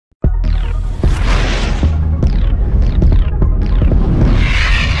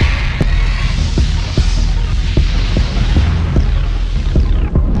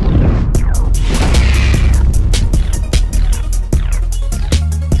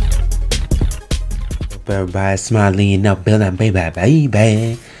everybody? Smiley in the building,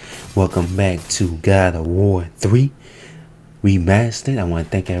 baby. Welcome back to God of War 3 Remastered. I want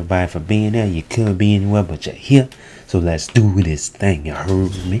to thank everybody for being there. You could be anywhere, but you're here. So let's do this thing. You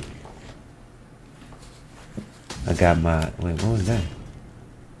heard me? I got my... Wait, what was that?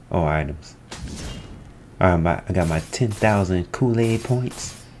 Oh, items. Alright, I got my 10,000 Kool-Aid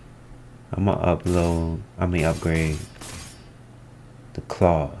points. I'm going to upgrade the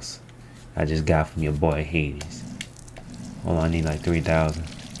claws I just got from your boy Hades. Hold on, I need like 3,000.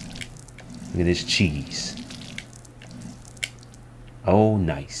 Look at this cheese. Oh,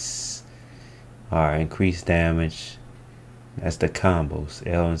 nice. Alright, increased damage. That's the combos.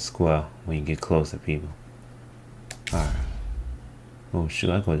 L and square when you get close to people. Alright. Oh shoot,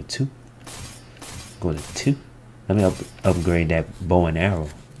 I go to 2. Go to 2. Let me upgrade that bow and arrow.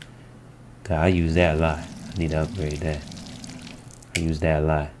 God, I use that a lot. I need to upgrade that. I use that a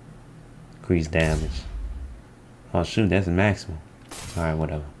lot. Increase damage. Oh shoot, that's the maximum. Alright,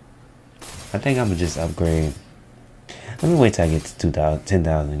 whatever. I think I'm gonna just upgrade. Let me wait till I get to 2,000,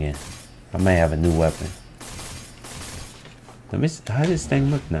 10,000 again. I may have a new weapon. Let me see, how does this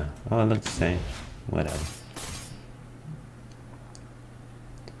thing look now? Oh, it looks the same. Whatever.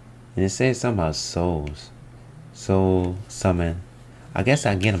 And it says something about souls. Soul summon. I guess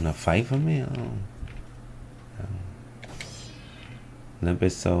I get them to fight for me.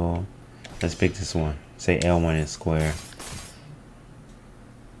 Limpid soul. Let's pick this one. Say L1 and square.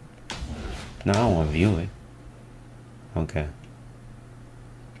 No, I don't want to view it. Okay.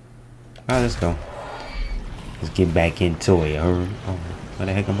 Alright, let's go. Let's get back into it. Oh, where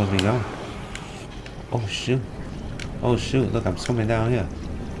the heck am I supposed to be going? Oh shoot. Oh shoot, look, I'm swimming down here.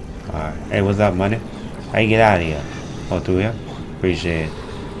 Alright. Hey, what's up, money? How you get out of here? Oh, through here? Appreciate it.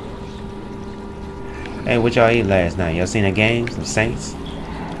 Hey, what y'all eat last night? Y'all seen the game? Some Saints?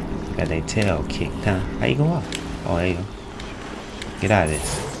 Got their tail kicked, huh? How you go up? Oh, there you go. Get out of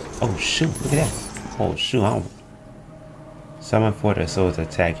this. Oh, shoot. Look at that. Oh, shoot. I don't... Summon for the souls to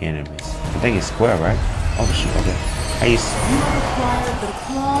attack enemies. I think it's square, right? Oh, shoot. Okay. How you... You acquired the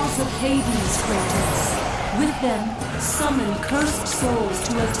claws of Hades, Kratos. With them, summon cursed souls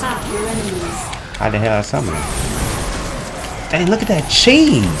to attack your enemies. How the hell I summon them? Dang, look at that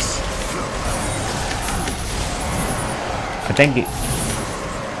cheese! I think it...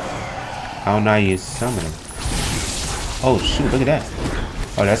 I don't know how you summon him. Oh shoot, look at that.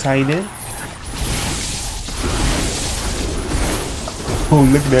 Oh, that's how you did it? Oh,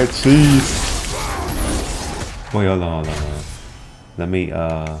 look at that cheese. Wait, hold on. Let me,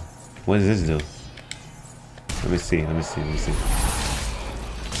 what does this do? Let me see.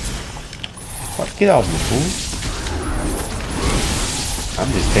 What? Get off me, fool.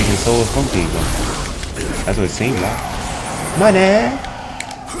 I'm just taking souls from people. That's what it seems like. Money!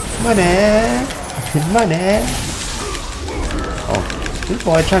 Oh, this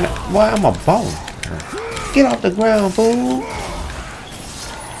boy trying to... Why I'm a bone? Get off the ground, fool!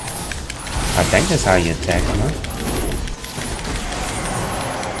 I think that's how you attack them, huh?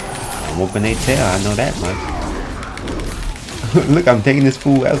 I'm whooping their tail, I know that much. Look, I'm taking this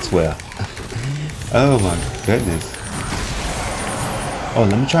fool elsewhere. Oh my goodness. Oh,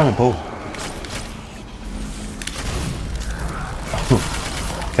 let me try my bow.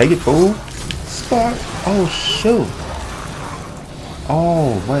 Take it, fool. Spark. Oh, shoot.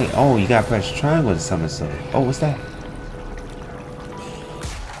 Oh, wait. Oh, you gotta press triangle to summon something. Oh, what's that?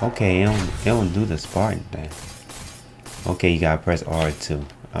 Okay, it don't do the Spartan thing. Okay, you gotta press R2.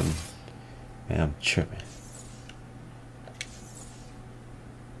 I'm tripping.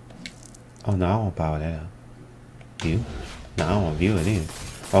 Oh, no, I won't power that up. View? No, I don't want to view it either.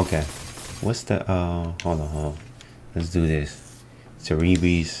 Okay. What's the, hold on. Let's do this.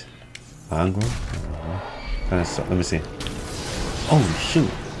 Cerebes Mongrel? Let me see. Oh shoot,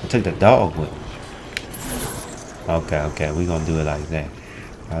 I took the dog with me. Okay, we gonna do it like that.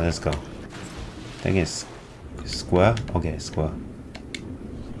 Alright, let's go. I think it's square. Okay, square.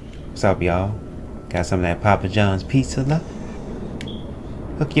 What's up, y'all? Got some of that Papa John's pizza left?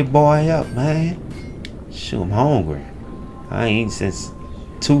 Hook your boy up, man. Shoot, I'm hungry. I ain't eaten since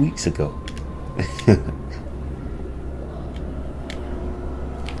 2 weeks ago.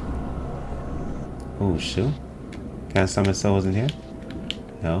 Oh shoot. Got some souls in here?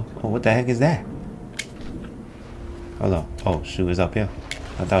 No. Oh, what the heck is that? Hold on. Oh shoot, it's up here.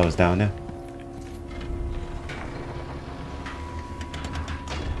 I thought it was down there.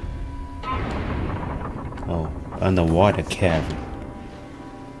 Oh, underwater cavern.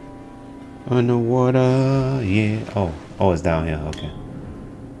 Underwater, yeah. Oh, it's down here. Okay.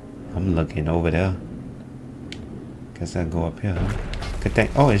 I'm looking over there. Guess I go up here, huh? Good thing.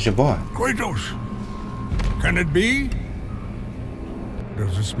 Oh, it's your boy. Kratos, Can it be?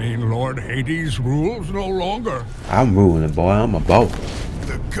 Does this mean Lord Hades rules no longer? I'm ruling, boy. I'm a boat.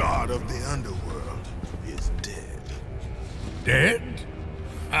 The god of the underworld is dead. Dead?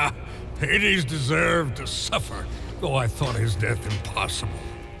 Ah, Hades deserved to suffer, though I thought his death impossible.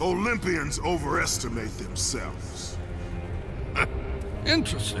 Olympians overestimate themselves.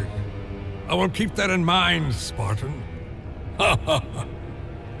 Interesting. I will keep that in mind, Spartan. Ha ha ha.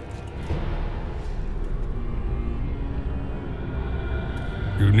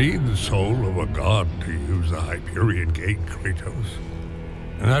 You need the soul of a god to use the Hyperion Gate, Kratos.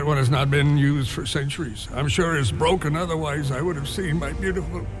 And that one has not been used for centuries. I'm sure it's broken, otherwise I would have seen my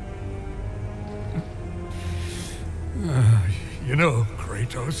beautiful... You know,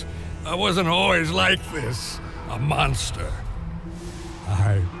 Kratos, I wasn't always like this. A monster.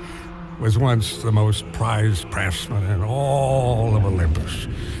 I was once the most prized craftsman in all of Olympus.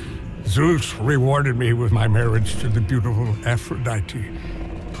 Zeus rewarded me with my marriage to the beautiful Aphrodite.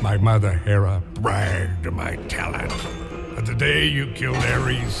 My mother, Hera, bragged of my talent. But the day you killed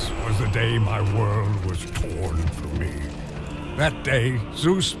Ares was the day my world was torn from me. That day,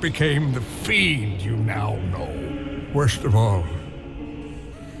 Zeus became the fiend you now know. Worst of all,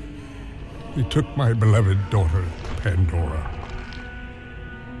 he took my beloved daughter, Pandora.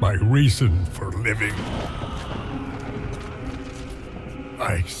 My reason for living.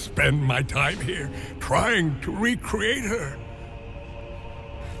 I spend my time here trying to recreate her.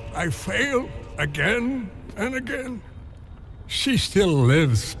 I fail again and again. She still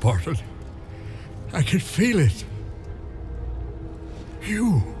lives, Spartan. I can feel it.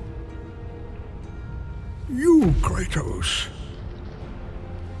 You, Kratos.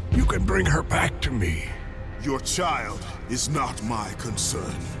 You can bring her back to me. Your child is not my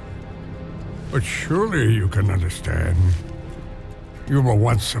concern. But surely you can understand. You were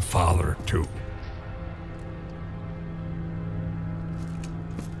once a father, too.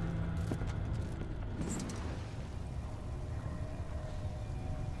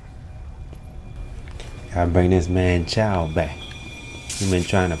 Gotta bring this man child back. He been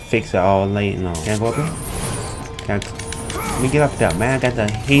trying to fix it all late long. Can't go up here? Let me get up there, man. I got the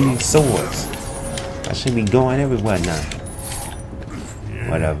Hades swords. I should be going everywhere now.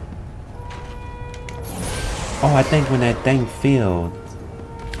 Whatever. Oh, I think when that thing filled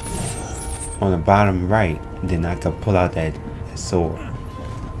on the bottom right, then I could pull out that sword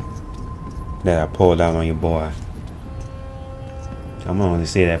that I pulled out on your boy. I'm gonna only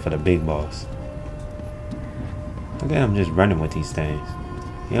say that for the big boss. Look at him just running with these things.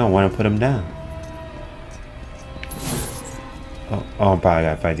 You don't want to put them down. Oh, I probably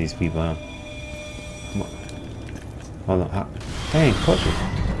gotta fight these people, huh? Come on. Hold on. Dang, push it.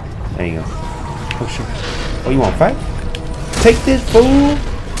 There you go. Push it. Oh, you want to fight? Take this, fool!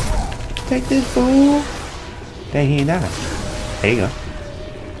 Take this, fool! Dang, he ain't died. There you go.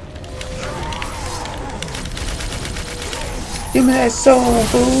 Give me that soul,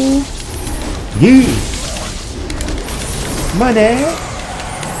 fool! Yeah! Money!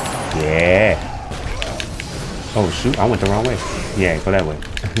 Yeah! Oh shoot, I went the wrong way. Yeah, go that way.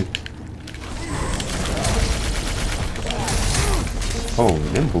 Oh,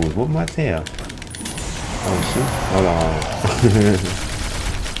 them fools whooped my tail. Oh shoot, hold on.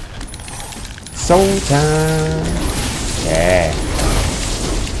 Soul time! Yeah!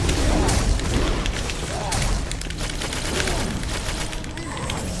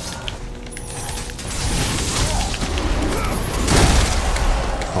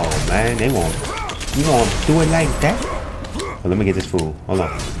 Oh man, they won't. You gonna do it like that? Well, let me get this fool. Hold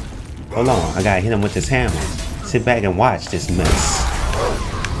on. Hold on. I gotta hit him with this hammer. Sit back and watch this mess.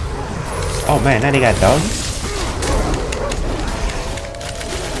 Oh man, now they got dogs.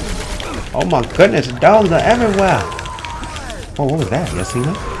 Oh my goodness, dogs are everywhere. Oh, what was that? Y'all seen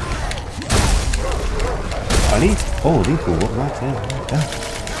that? Are these fools whooped my tail.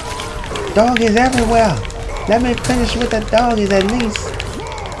 Dog is everywhere. Let me finish with the doggies at least.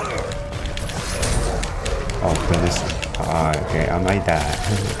 Oh goodness. Okay, I might die.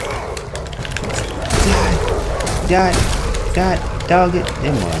 God, dog it.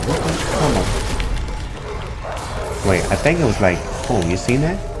 Come on. Wait, I think it was like, oh, you seen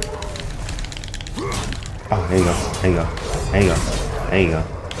that? Oh, there you go. There you go. There you go. There you go.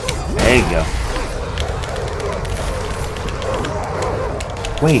 There you go.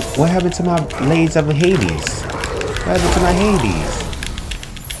 Wait, what happened to my blades of Hades? What happened to my Hades?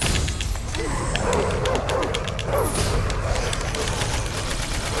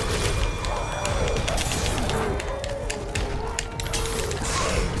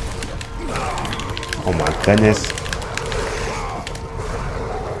 Oh my goodness.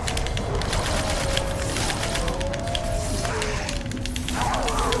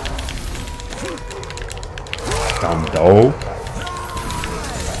 Damn, dog.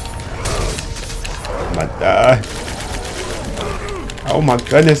 Oh my god. Oh my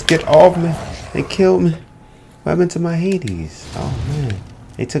goodness, get off me. They killed me. What happened to my Hades? Oh man.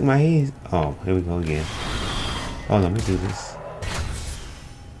 They took my Hades. Oh, here we go again. Oh, let me do this.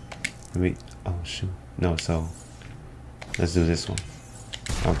 Let me. Oh shoot. No, so. Let's do this one.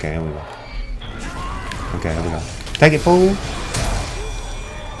 Okay, here we go. Okay, here we go. Take it, fool.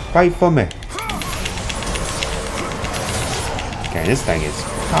 Fight for me. Okay, this thing is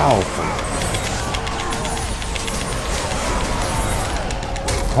powerful.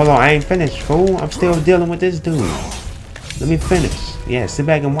 Hold on, I ain't finished, fool. I'm still dealing with this dude. Let me finish. Yeah, sit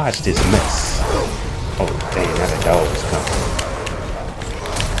back and watch this mess. Oh, dang, now the dog's coming.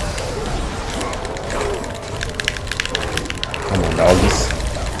 Come on, doggies.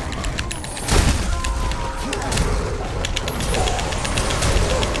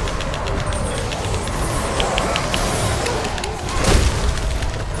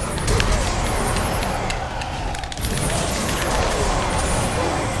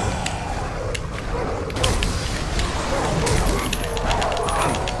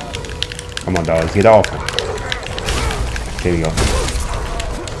 Come on, dogs, get off him. There you go.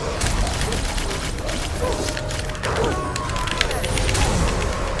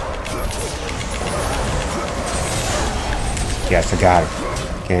 Yes, I got it.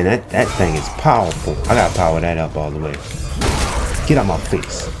 Okay, that thing is powerful. I gotta power that up all the way. Get out my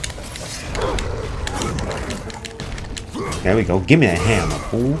face. There we go. Give me that hammer,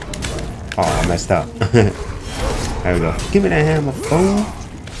 fool. Oh, I messed up. There we go. Give me that hammer, fool.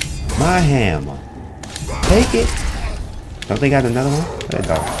 My hammer. Take it. Don't they got another one? That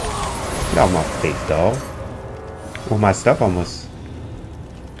dog. Get off my face, dog. Well, my stuff almost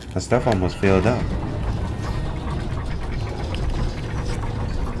filled up.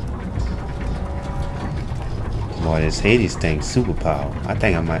 Boy, this Hades thing superpower. I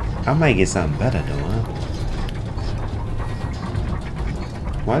think I might get something better though, huh?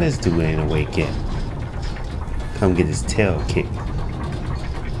 Why this dude ain't awake yet? Come get his tail kicked.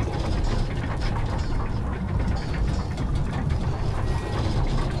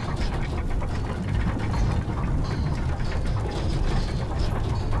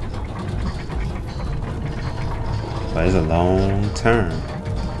 But it's a long turn.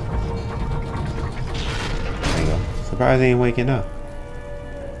 There you go. Surprised he ain't waking up.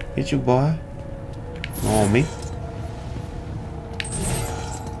 Get you, boy. Come on, me.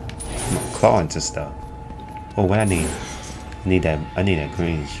 I'm gonna claw into stuff. Oh, what I need? I need that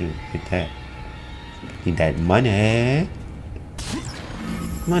green shoe. Get that. Need that money.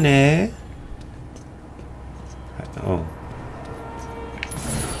 Money. Oh.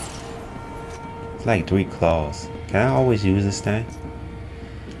 It's like 3 claws. Can I always use this thing?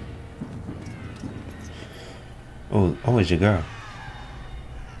 Oh, it's your girl.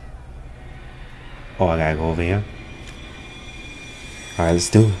 Oh, I gotta go over here. Alright, let's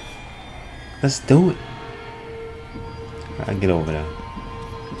do it. Let's do it. I get over there.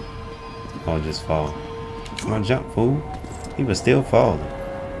 Oh, just fall. Come on, jump, fool. He was still falling.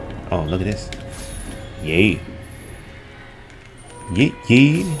 Oh, look at this. Yeah.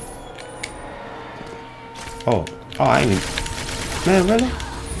 Yeah. Oh, I ain't even... Man, really?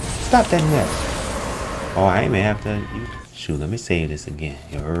 Stop that mess. Oh, I ain't even have to... Shoot, let me save this again.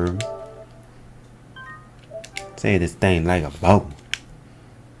 You heard me? Save this thing like a boat.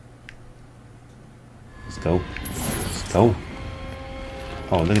 Let's go. Let's go.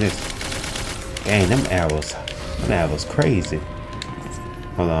 Oh, look at this. Dang, them arrows. Them arrows crazy.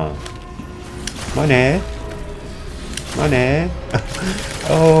 Hold on. Money. Money.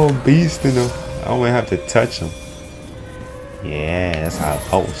 Oh, beast in them. I don't have to touch them. Yeah, that's how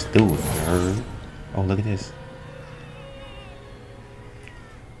poets do it, nerd. Oh, look at this.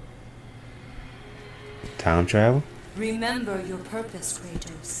 Time travel? Remember your purpose,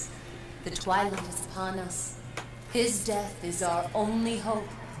 Kratos. The twilight is upon us. His death is our only hope.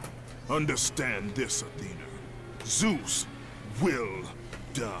 Understand this, Athena. Zeus will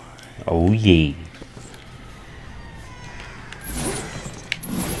die. Oh, yeah.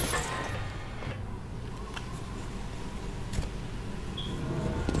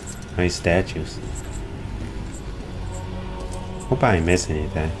 Nice statues. Hope I ain't missing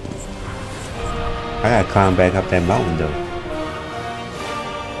anything. I gotta climb back up that mountain though.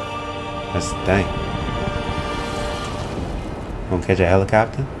 That's the thing. Gonna catch a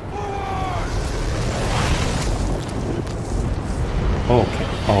helicopter? Okay.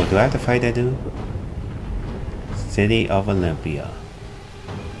 Oh, do I have to fight that dude? City of Olympia.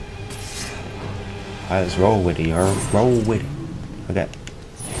 Alright, let's roll with it. Roll with it. Okay.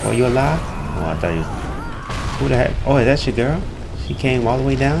 Oh, you alive? Oh, I thought you was... Who the heck? Oh, that's your girl? She came all the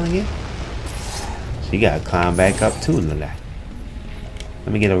way down again? She gotta climb back up too, look like.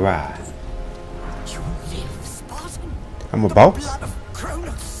 Let me get a ride. You live, Spartan. I'm a The boss? blood of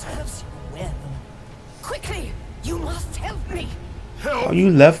Kronos serves you well. Quickly, you must help me. Help Oh, you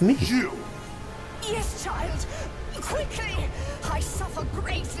left me. you. Yes, child. Quickly. I suffer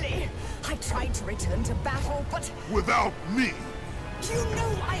greatly. I tried to return to battle, but Without me. you know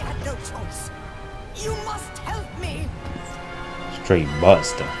I had no choice. You must help me. Straight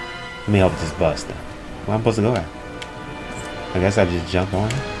buster. Let me help this buster. Where I'm supposed to go at? I guess I just jump on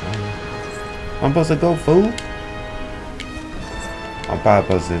it. Where I'm supposed to go, fool? I'm probably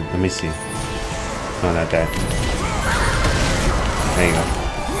supposed to. Let me see. No, not that. There you go.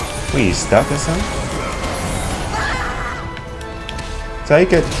 Were you stuck or something?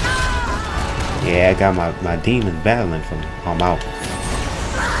 Take it. Yeah, I got my demons battling for me. I'm out.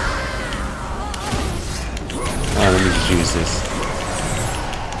 Oh, let me just use this.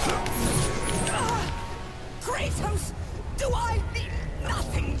 Kratos, do I mean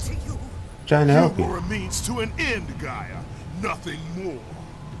nothing to you? Trying to help You you. were a means to an end, Gaia. Nothing more.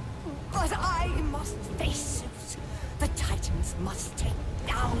 But I must face it. The Titans must take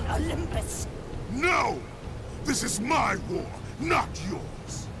down Olympus. No! This is my war, not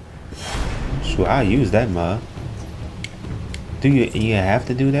yours. Sure, I'll use that mug. Do you have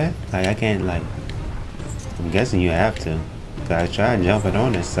to do that? Like, I can't, like... I'm guessing you have to. Cause I tried jumping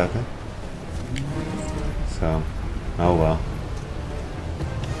on this sucker. So, oh well.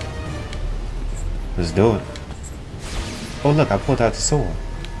 Let's do it. Oh look, I pulled out the sword.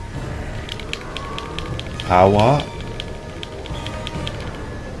 Power up.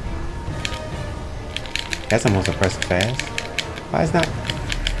 That's almost a press fast. Why is not?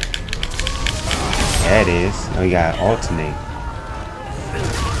 Yeah, it is. Oh, you gotta alternate.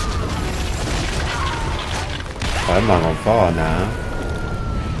 Oh, I'm not gonna fall now.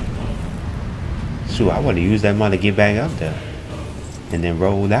 Shoot, I would have used that mug to get back up there. And then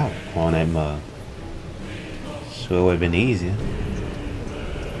rolled out on that mug. Sure, it would have been easier.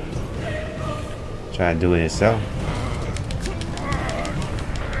 Try to do it yourself.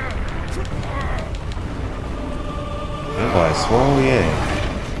 That boy swole, yeah.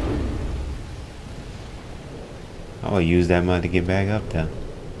 I would use that mug to get back up there.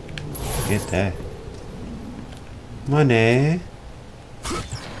 Get that. Money.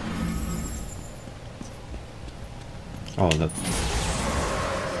 Oh, look.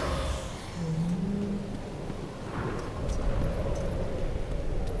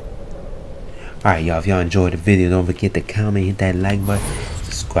 Alright, y'all. If y'all enjoyed the video, don't forget to comment, hit that like button,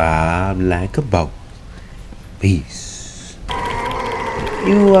 subscribe like a boss. Peace.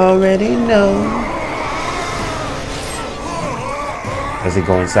 You already know. Does it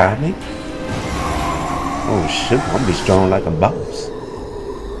go inside me? Oh shit, I'm gonna be strong like a boss.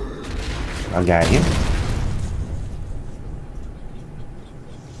 I got him.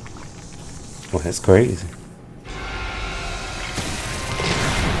 Oh, that's crazy.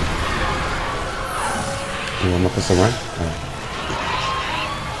 You want me to put some run?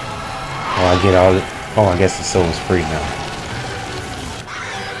 Oh, I get all it. Oh, I guess the soul is free now.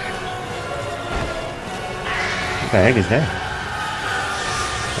 What the heck is that?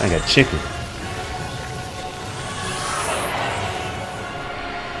 I got chicken.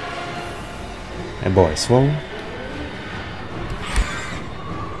 That boy swole.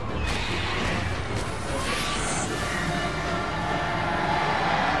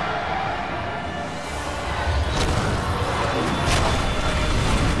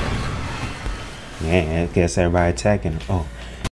 Yeah, I guess everybody attacking. Oh.